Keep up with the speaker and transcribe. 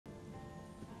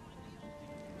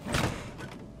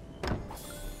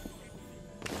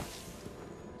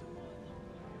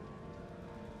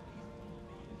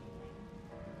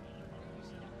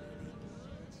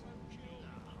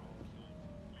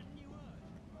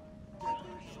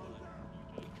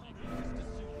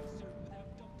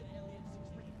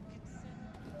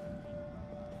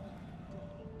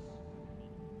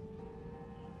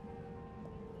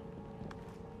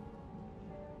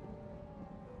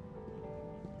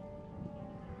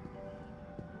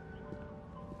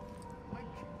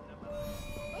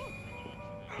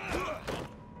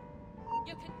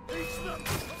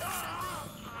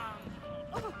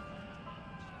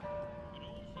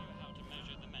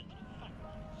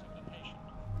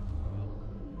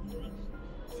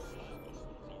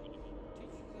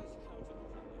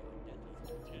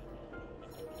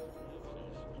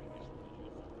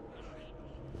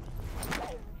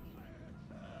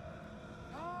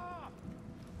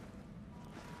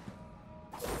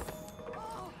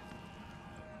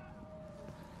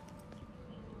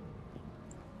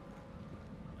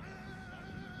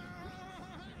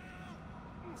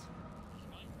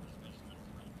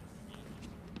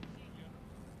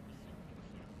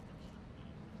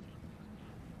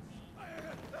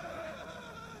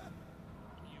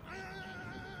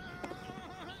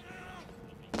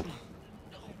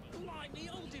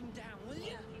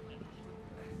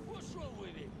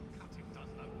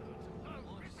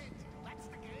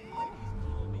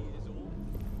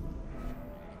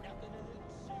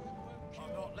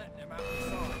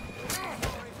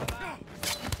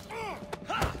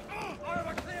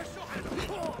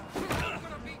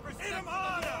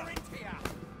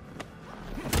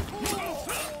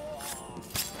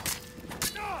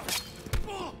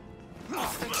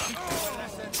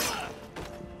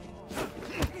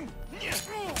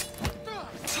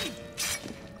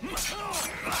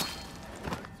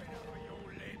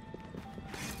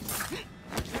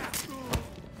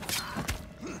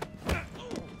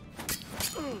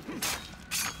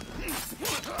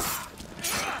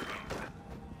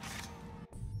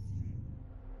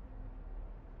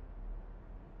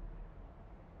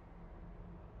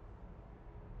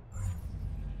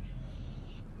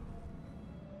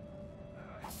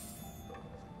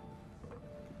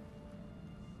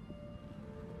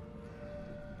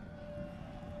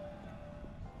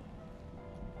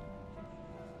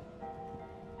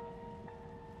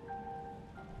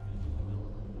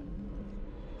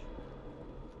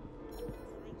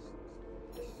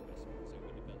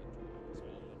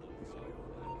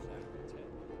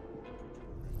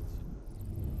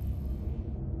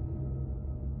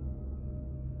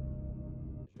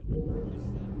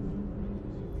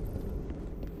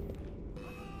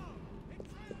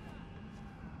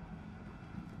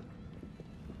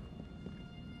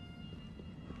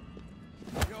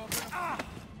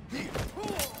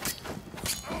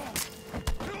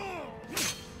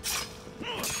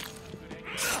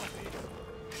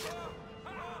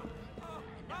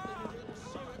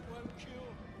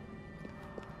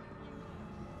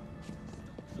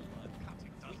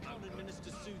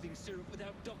Syrup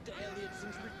without Dr.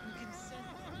 Elliottson's written consent.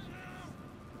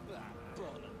 Ah,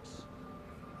 bollocks.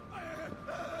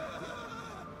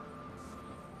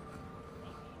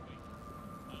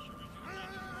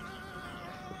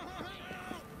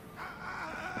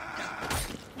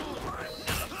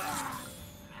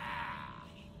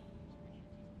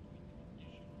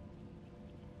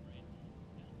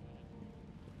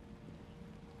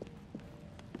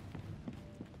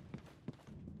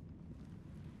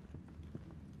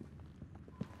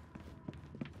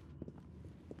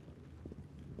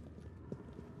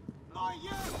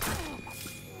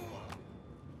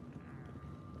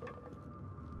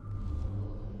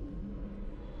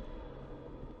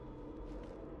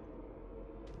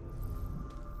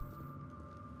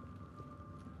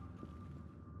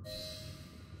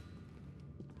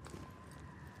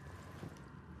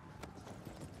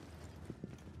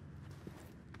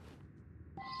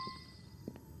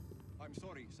 I'm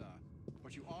sorry, sir,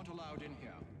 but you aren't allowed in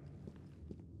here.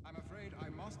 I'm afraid I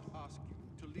must ask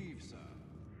you to leave, sir.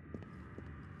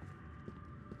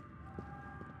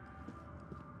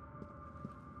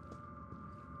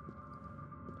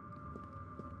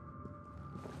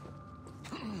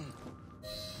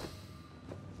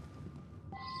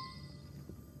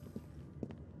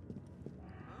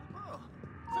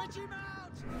 Fetch him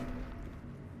out!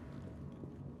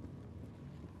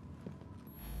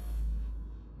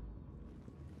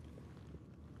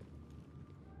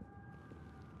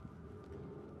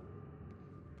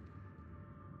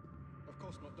 Of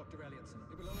course not, Dr. Elliotson.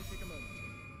 It will only take a moment.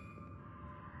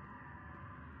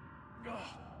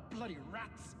 Ugh, bloody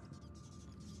rats!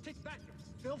 Take that, you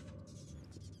filth!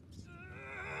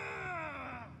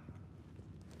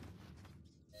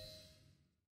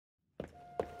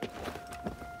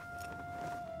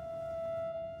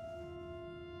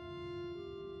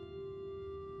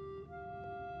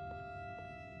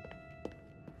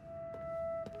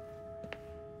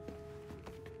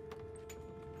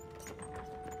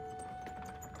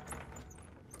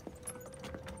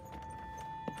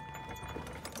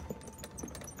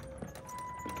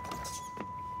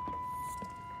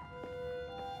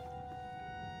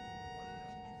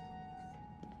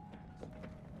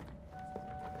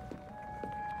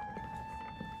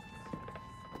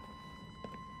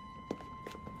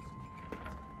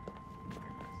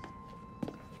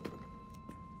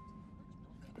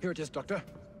 Here it is, Doctor.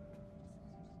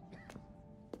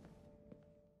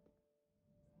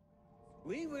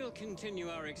 We will continue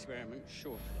our experiment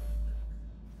shortly.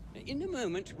 In a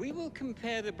moment, we will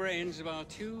compare the brains of our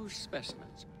two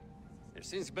specimens.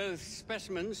 Since both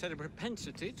specimens had a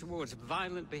propensity towards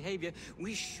violent behavior,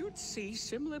 we should see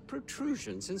similar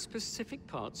protrusions in specific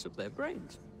parts of their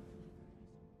brains.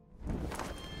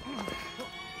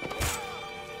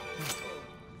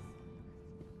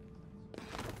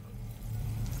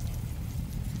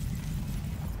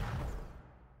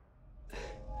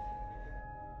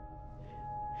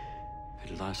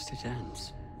 At last it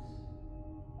ends.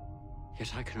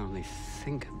 Yet I can only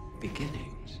think of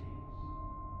beginnings.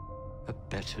 A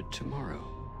better tomorrow,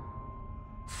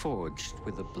 forged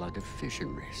with the blood of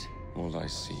visionaries. All I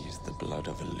see is the blood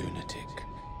of a lunatic.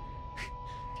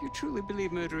 Do you truly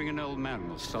believe murdering an old man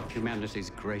will stop humanity's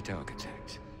great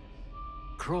architect?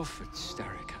 Crawford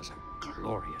Starrick has a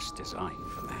glorious design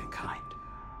for mankind.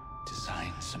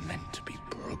 Designs are meant to be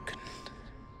broken.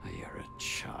 You're a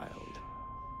child.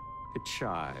 A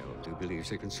child who believes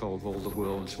he can solve all the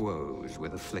world's woes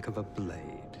with a flick of a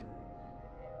blade.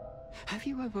 Have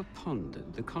you ever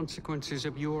pondered the consequences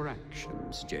of your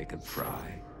actions, Jacob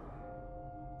Fry?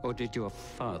 Or did your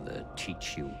father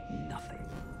teach you nothing?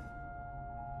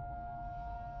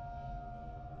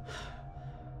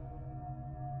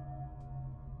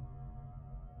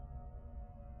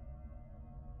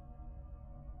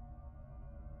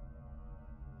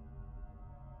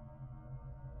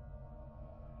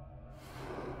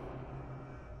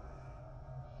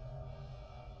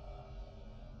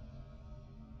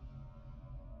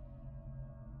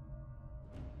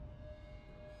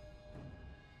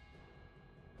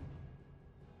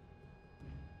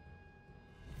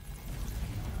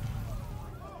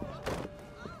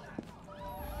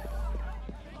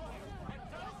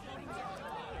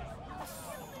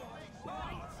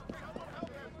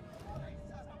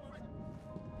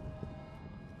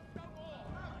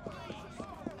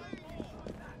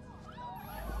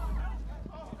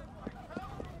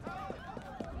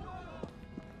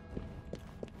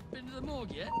 Been to the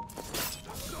morgue yet? He's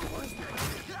not supposed to be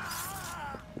here!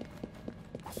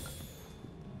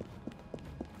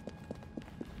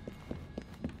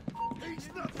 He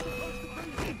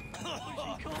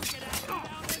can't get out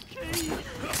without a key!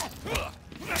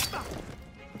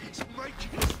 It's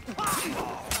making us...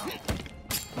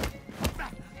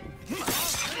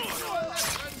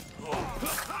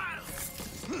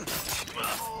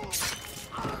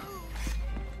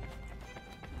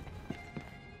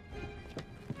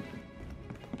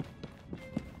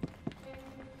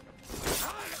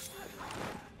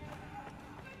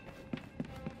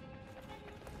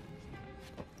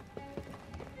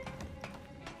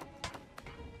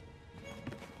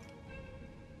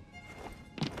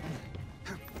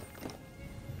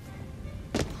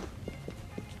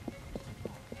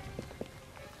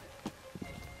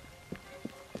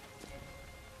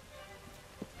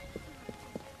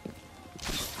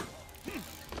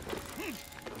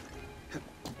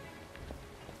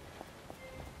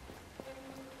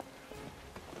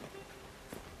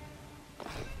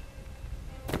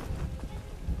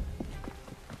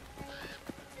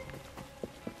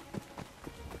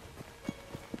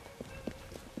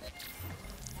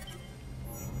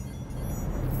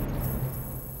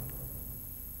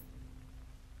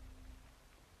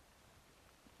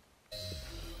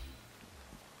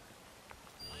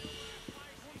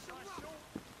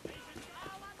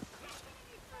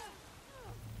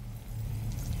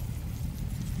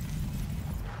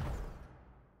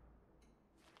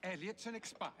 Elliotson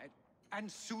expired,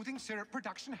 and soothing syrup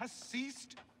production has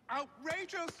ceased?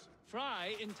 Outrageous!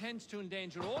 Fry intends to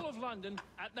endanger all of London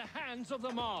at the hands of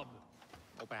the mob.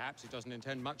 Or perhaps he doesn't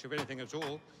intend much of anything at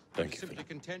all. Thank He's you, simply Philip.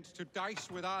 content to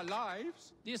dice with our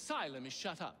lives. The asylum is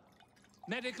shut up.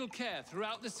 Medical care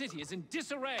throughout the city is in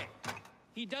disarray.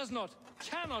 He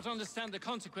cannot understand the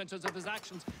consequences of his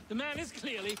actions. The man is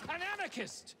clearly an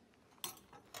anarchist!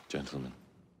 Gentlemen.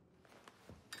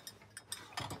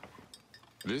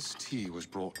 This tea was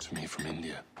brought to me from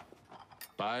India.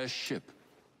 By a ship.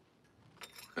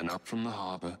 And up from the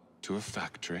harbor to a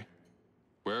factory,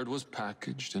 where it was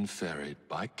packaged and ferried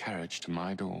by carriage to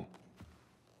my door.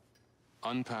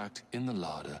 Unpacked in the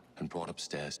larder and brought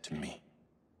upstairs to me.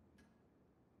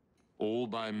 All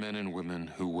by men and women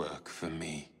who work for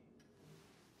me.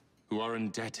 Who are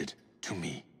indebted to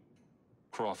me,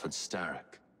 Crawford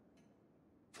Starrick.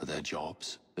 For their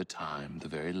jobs, the time, the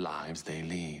very lives they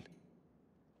lead.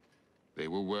 They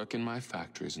will work in my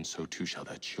factories, and so too shall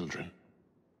their children.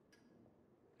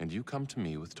 And you come to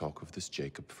me with talk of this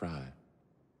Jacob Fry.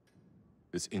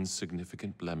 This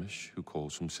insignificant blemish who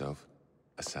calls himself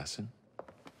Assassin?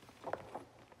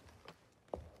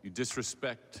 You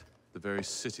disrespect the very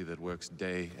city that works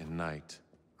day and night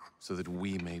so that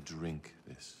we may drink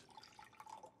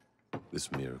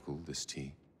this miracle, this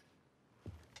tea.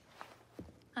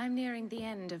 I'm nearing the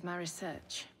end of my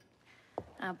research.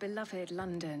 Our beloved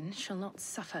London shall not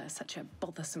suffer such a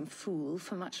bothersome fool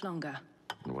for much longer.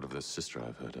 And what of the sister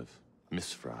I've heard of,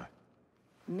 Miss Fry?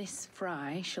 Miss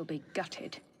Fry shall be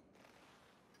gutted.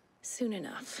 Soon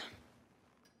enough.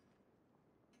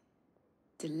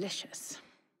 Delicious.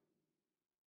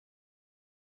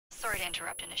 Sorry to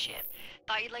interrupt, Initiate.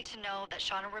 Thought you'd like to know that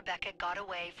Sean and Rebecca got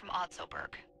away from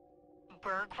Otzoberg.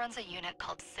 Berg runs a unit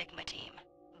called Sigma Team.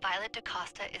 Violet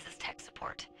DaCosta is his tech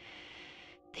support.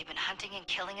 They've been hunting and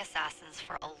killing assassins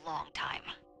for a long time.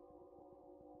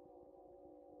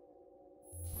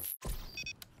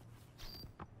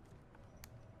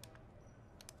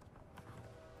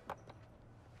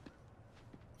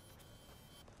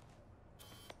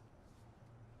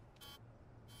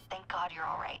 Thank God you're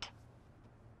all right.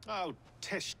 Oh,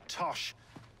 tish tosh.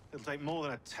 It'll take more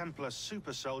than a Templar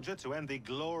super soldier to end the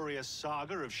glorious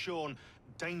saga of Sean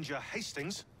Danger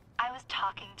Hastings. I was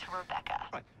talking to Rebecca.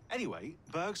 Right. Anyway,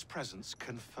 Berg's presence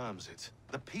confirms it.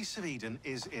 The Peace of Eden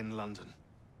is in London.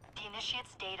 The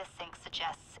Initiate's data sync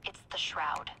suggests it's the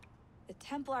Shroud. The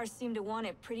Templars seem to want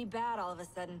it pretty bad all of a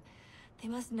sudden. They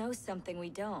must know something we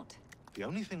don't. The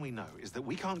only thing we know is that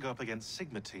we can't go up against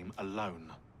Sigma Team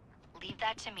alone. Leave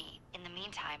that to me. In the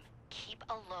meantime, keep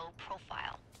a low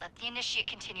profile. Let the Initiate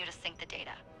continue to sync the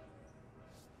data.